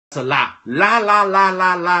a lie. Lie, lie, lie,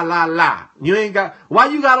 lie, lie, lie, lie. You ain't got, why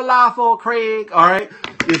you got to lie for, Craig? All right.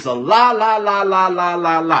 It's a lie, lie, lie, lie, lie,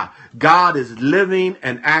 lie, lie. God is living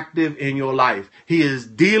and active in your life. He is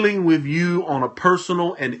dealing with you on a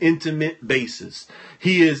personal and intimate basis.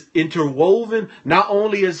 He is interwoven. Not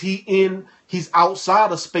only is he's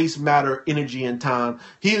outside of space, matter, energy, and time.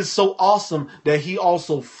 He is so awesome that he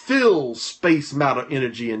also fills space, matter,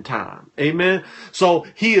 energy, and time. Amen. So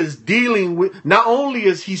he is dealing with, not only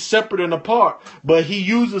is he separate and apart, but he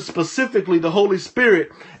uses specifically the Holy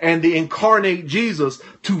Spirit and the incarnate Jesus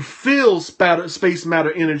to fill space,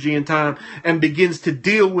 matter, energy, and time, and begins to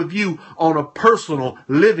deal with you on a personal,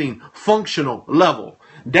 living, functional level.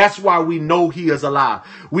 That's why we know he is alive.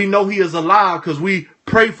 We know he is alive because we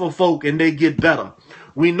pray for folk and they get better.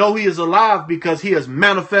 We know he is alive because he has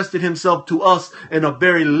manifested himself to us in a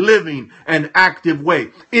very living and active way.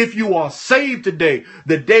 If you are saved today,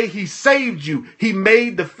 the day he saved you, he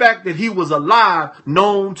made the fact that he was alive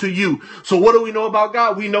known to you. So what do we know about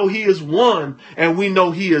God? We know he is one, and we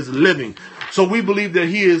know he is living. So we believe that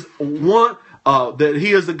he is one, that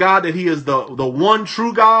he is the God, that he is the one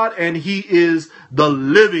true God, and he is the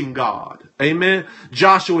living God. Amen.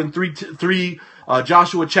 Joshua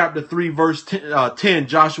chapter 3, verse 10,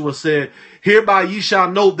 Joshua said, "Hereby ye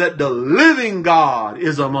shall know that the living God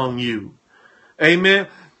is among you." Amen.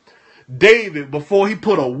 David, before he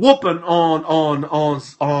put a whooping on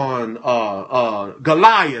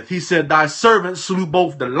Goliath, he said, "Thy servant slew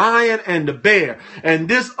both the lion and the bear, and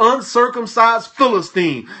this uncircumcised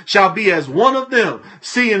Philistine shall be as one of them,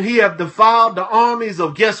 seeing he hath defiled the armies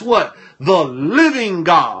of," guess what? "The living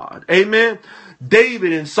God." Amen.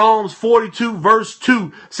 David in Psalms 42 verse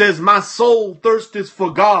 2 says, "My soul thirsteth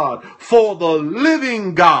for God, for the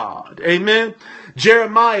living God." Amen.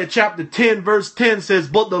 Jeremiah chapter 10 verse 10 says,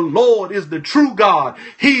 "But the Lord is the true God.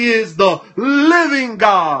 He is the living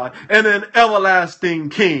God and an everlasting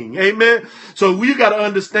King." Amen. So we got to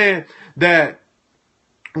understand that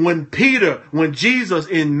when Jesus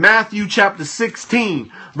in Matthew chapter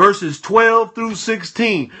 16, verses 12 through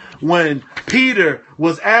 16, when Peter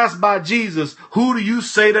was asked by Jesus, "Who do you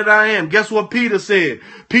say that I am?" Guess what Peter said?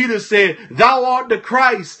 Peter said, "Thou art the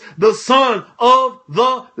Christ, the Son of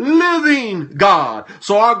the living God."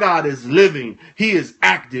 So our God is living. He is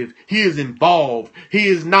active. He is involved. He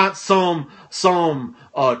is not some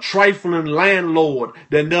trifling landlord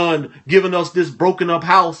that done given us this broken up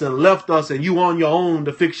house and left us and you on your own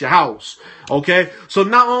to fix your house. Okay. So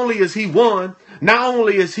not only is he one, not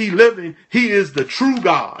only is he living, he is the true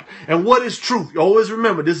God. And what is truth? You always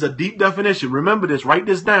remember, this is a deep definition. Remember this, write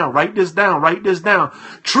this down, write this down, write this down.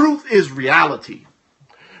 Truth is reality.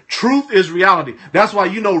 Truth is reality. That's why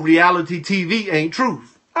you know reality TV ain't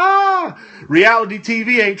truth. Reality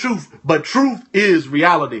TV ain't truth, but truth is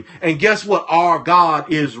reality. And guess what? Our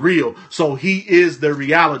God is real. So he is the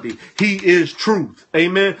reality. He is truth.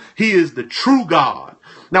 Amen. He is the true God.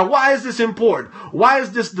 Now, why is this important? Why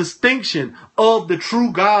is this distinction of the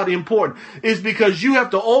true God important? It's because you have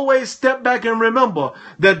to always step back and remember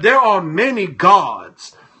that there are many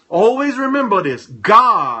gods. Always remember this.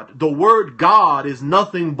 God, the word God, is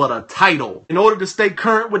nothing but a title. In order to stay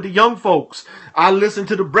current with the young folks, I listen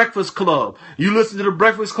to the Breakfast Club. You listen to the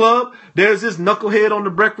Breakfast Club? There's this knucklehead on the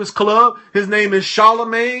Breakfast Club. His name is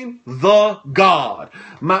Charlemagne the God.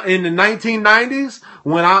 In the 1990s,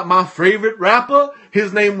 when my favorite rapper,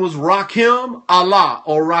 his name was Rakim Allah,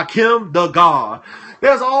 or Rakim the God.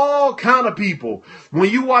 There's all kind of people. When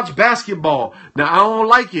you watch basketball, now I don't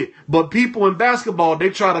like it, but people in basketball, they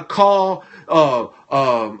try to call,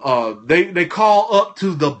 they call up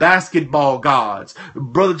to the basketball gods.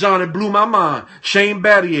 Brother John, it blew my mind. Shane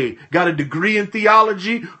Battier got a degree in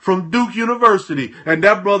theology from Duke University, and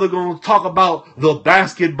that brother gonna talk about the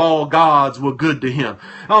basketball gods were good to him.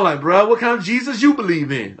 I'm like, bro, what kind of Jesus you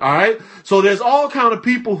believe in? All right. So there's all kind of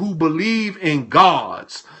people who believe in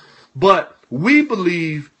gods, but we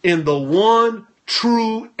believe in the one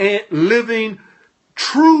true and living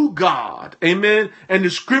true God. Amen. And the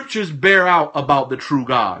scriptures bear out about the true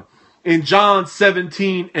God. In John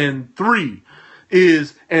 17:3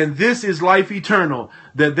 is, "And this is life eternal,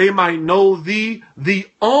 that they might know thee, the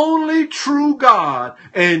only true God,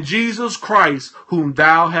 and Jesus Christ, whom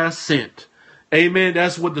thou hast sent." Amen.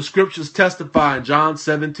 That's what the scriptures testify in John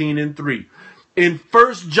 17:3. In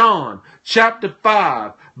 1 John chapter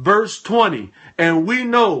 5, verse 20, "And we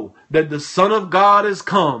know that the Son of God is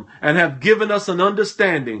come and have given us an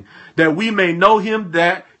understanding that we may know him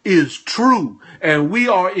that is true. And we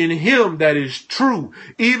are in him that is true,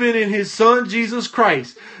 even in his Son Jesus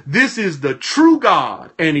Christ. This is the true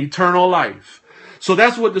God and eternal life." So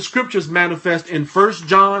that's what the scriptures manifest in 1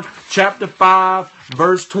 John chapter 5,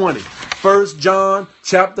 verse 20. 1 John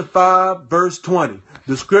chapter 5, verse 20.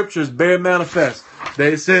 The scriptures bear manifest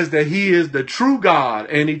that it says that he is the true God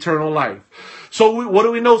and eternal life. So what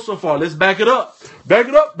do we know so far? Let's back it up. Back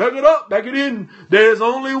it up, back it up, back it in. There's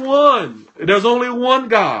only one. There's only one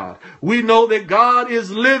God. We know that God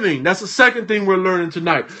is living. That's the second thing we're learning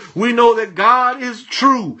tonight. We know that God is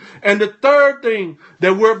true. And the third thing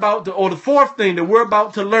that we're about to, or the fourth thing that we're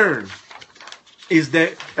about to learn is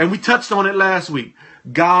that, and we touched on it last week,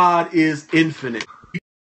 God is infinite. We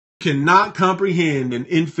cannot comprehend an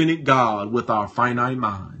infinite God with our finite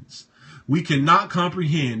minds. We cannot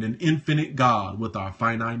comprehend an infinite God with our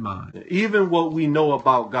finite mind. Even what we know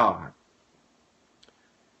about God,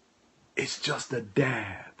 it's just a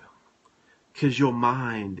dab. Because your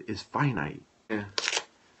mind is finite.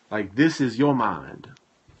 Like this is your mind.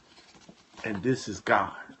 And this is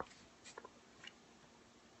God.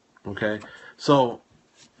 Okay? So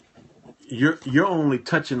you're only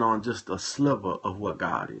touching on just a sliver of what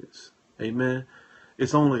God is. Amen.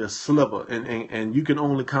 It's only a sliver, and you can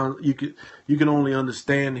only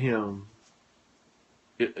understand him.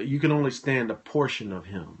 You can only stand a portion of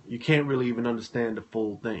him. You can't really even understand the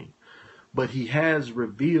full thing. But he has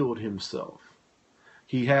revealed himself.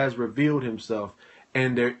 He has revealed himself,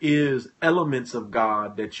 and there is elements of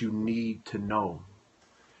God that you need to know.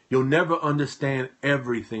 You'll never understand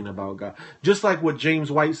everything about God. Just like what James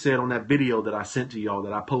White said on that video that I sent to y'all,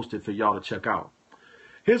 that I posted for y'all to check out.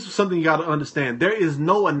 Here's something you got to understand. There is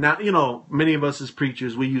no, many of us as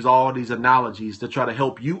preachers, we use all these analogies to try to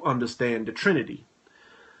help you understand the Trinity.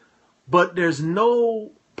 But there's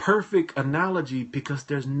no perfect analogy because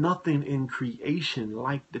there's nothing in creation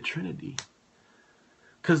like the Trinity.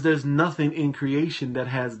 Because there's nothing in creation that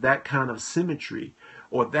has that kind of symmetry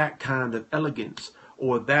or that kind of elegance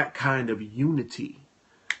or that kind of unity.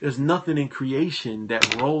 There's nothing in creation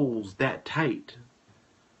that rolls that tight.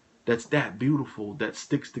 That's that beautiful, that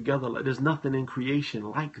sticks together. There's nothing in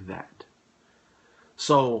creation like that.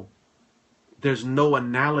 So there's no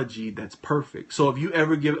analogy that's perfect. So if you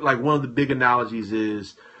ever give it, like one of the big analogies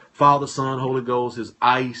is Father, Son, Holy Ghost is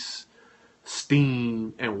ice,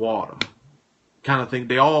 steam, and water. Kind of thing.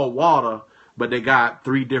 They all water, but they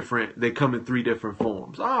come in three different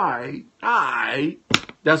forms. All right.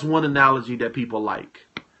 That's one analogy that people like.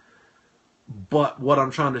 But what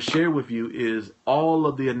I'm trying to share with you is all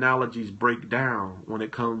of the analogies break down when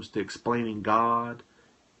it comes to explaining God,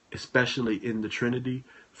 especially in the Trinity.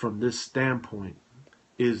 From this standpoint,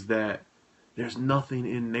 is that there's nothing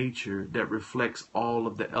in nature that reflects all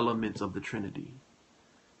of the elements of the Trinity.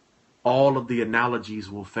 All of the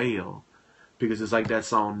analogies will fail because it's like that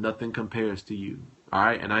song, Nothing Compares to You. All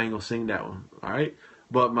right. And I ain't going to sing that one. All right.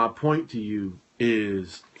 But my point to you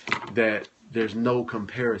is that there's no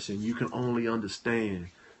comparison. You can only understand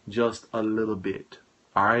just a little bit.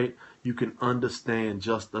 All right. You can understand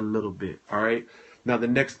just a little bit. All right. Now, the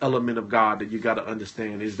next element of God that you got to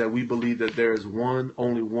understand is that we believe that there is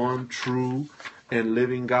only one true and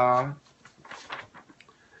living God,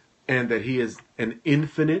 and that he is an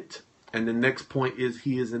infinite. And the next point is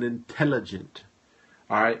he is an intelligent.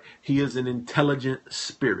 All right. He is an intelligent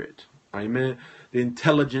spirit. Amen. The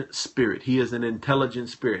intelligent spirit. He is an intelligent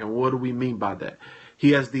spirit. And what do we mean by that?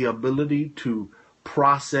 He has the ability to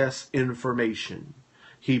process information.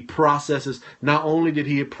 He processes, not only did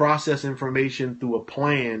he process information through a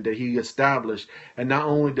plan that he established, and not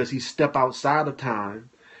only does he step outside of time,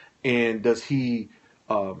 and does he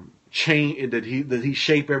change, that he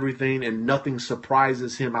shape everything and nothing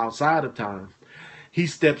surprises him outside of time. He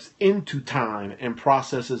steps into time and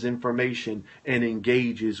processes information and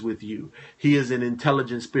engages with you. He is an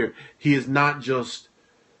intelligent spirit. He is not just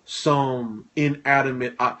some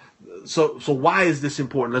inanimate. So why is this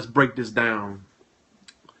important? Let's break this down.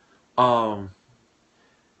 And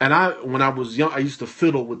when I was young, I used to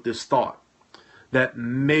fiddle with this thought that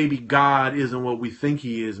maybe God isn't what we think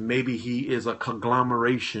he is. Maybe he is a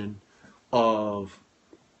conglomeration of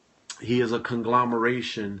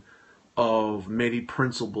many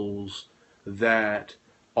principles that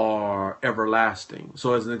are everlasting.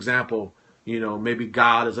 So as an example, maybe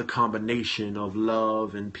God is a combination of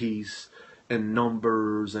love and peace and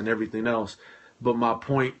numbers and everything else. But my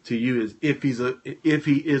point to you is if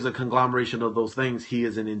he is a conglomeration of those things, he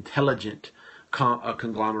is an intelligent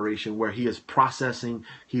conglomeration where he is processing,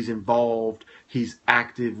 he's involved, he's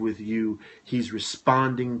active with you, he's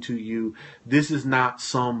responding to you. This is not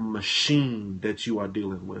some machine that you are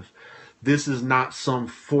dealing with. This is not some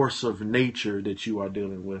force of nature that you are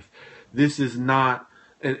dealing with. This is not,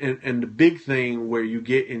 and the big thing where you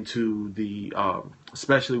get into the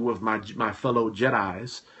especially with my fellow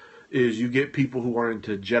Jedis, is you get people who are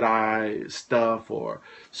into Jedi stuff or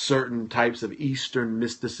certain types of Eastern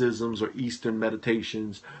mysticisms or Eastern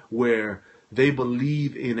meditations where they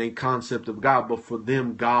believe in a concept of God, but for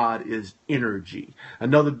them, God is energy.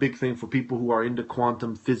 Another big thing for people who are into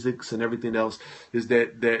quantum physics and everything else is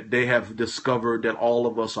that they have discovered that all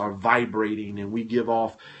of us are vibrating and we give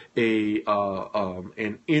off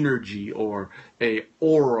an energy or a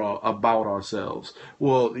aura about ourselves.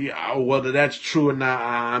 Well, yeah, whether that's true or not,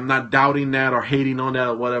 I'm not doubting that or hating on that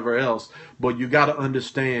or whatever else, but you got to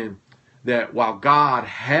understand that while God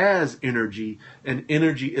has energy, and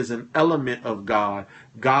energy is an element of God,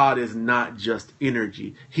 God is not just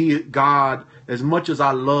energy. God, as much as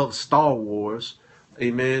I love Star Wars,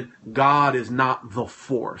 amen, God is not the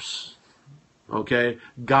Force. Okay?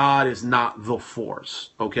 God is not the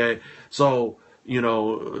Force. Okay? So,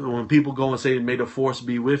 when people go and say, may the Force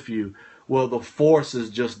be with you, well, the Force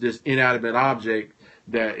is just this inanimate object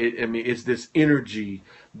that, it's this energy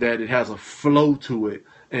that it has a flow to it.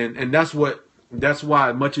 And that's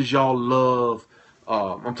why, much as y'all love,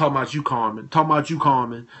 I'm talking about you, Carmen.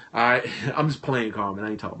 All right, I'm just playing, Carmen.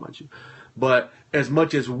 I ain't talking about you. But as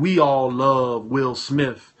much as we all love Will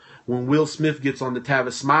Smith, when Will Smith gets on the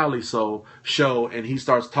Tavis Smiley show and he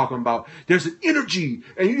starts talking about there's an energy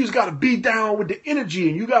and you just got to be down with the energy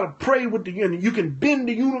and you got to pray with the energy. You can bend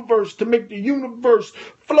the universe to make the universe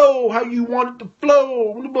flow how you want it to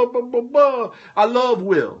flow. Blah, blah, blah, blah. I love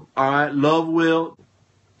Will. All right, love Will.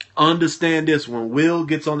 Understand this, when Will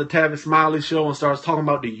gets on the Tavis Smiley show and starts talking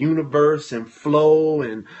about the universe and flow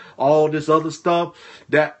and all this other stuff,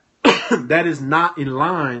 that that is not in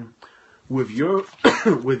line with your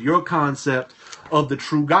with your concept of the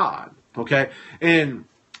true God. Okay? And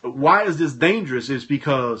why is this dangerous? Is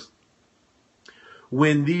because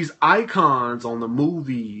when these icons on the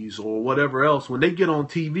movies or whatever else, when they get on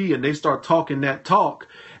TV and they start talking that talk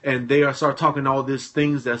and they start talking all these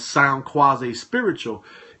things that sound quasi-spiritual,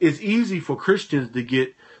 it's easy for Christians to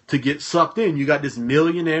get sucked in. You got this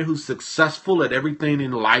millionaire who's successful at everything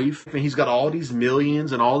in life, and he's got all these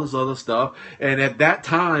millions and all this other stuff. And at that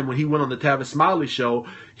time, when he went on the Tavis Smiley show,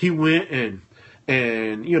 he went and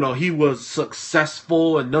he was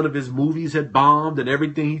successful and none of his movies had bombed and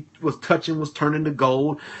everything he was touching was turning to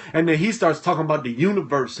gold. And then he starts talking about the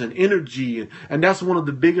universe and energy. And that's one of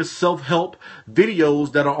the biggest self-help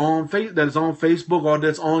videos that is on Facebook or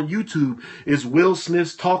that's on YouTube is Will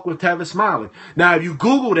Smith's Talk with Tavis Smiley. Now, if you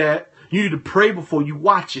Google that, you need to pray before you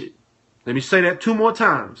watch it. Let me say that 2 more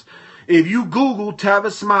times. If you Google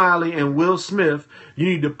Tavis Smiley and Will Smith, you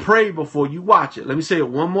need to pray before you watch it. Let me say it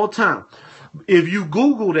 1 more time. If you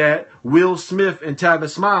Google that, Will Smith and Tavis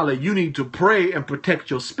Smiley, you need to pray and protect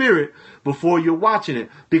your spirit before you're watching it.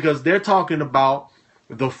 Because they're talking about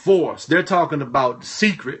the Force. They're talking about the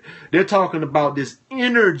secret. They're talking about this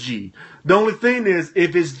energy. The only thing is,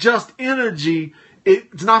 if it's just energy,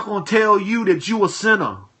 it's not going to tell you that you a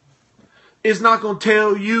sinner. It's not going to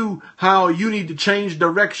tell you how you need to change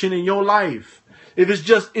direction in your life. If it's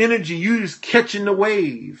just energy, you just catching the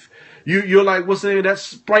wave. You're like, what's the name of that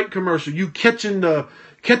Sprite commercial? You catching the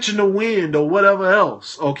wind or whatever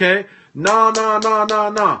else, okay? No.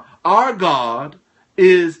 Our God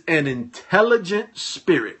is an intelligent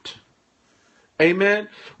spirit. Amen?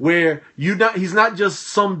 Where he's not just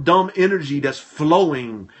some dumb energy that's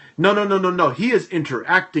flowing. No. He is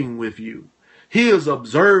interacting with you. He is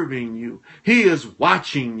observing you. He is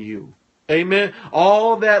watching you. Amen?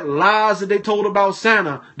 All that lies that they told about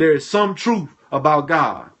Santa, there is some truth about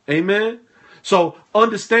God. Amen. So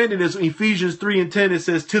understanding this, Ephesians 3:10, it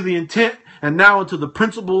says, to the intent and now unto the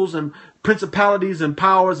principles and principalities and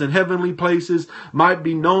powers in heavenly places might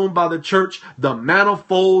be known by the church the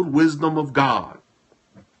manifold wisdom of God.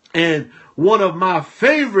 And one of my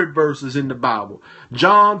favorite verses in the Bible,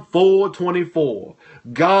 John 4:24.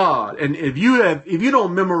 God, and if you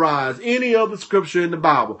don't memorize any other scripture in the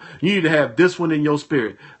Bible, you need to have this one in your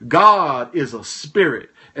spirit. God is a spirit,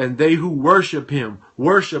 and they who worship him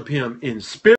in spirit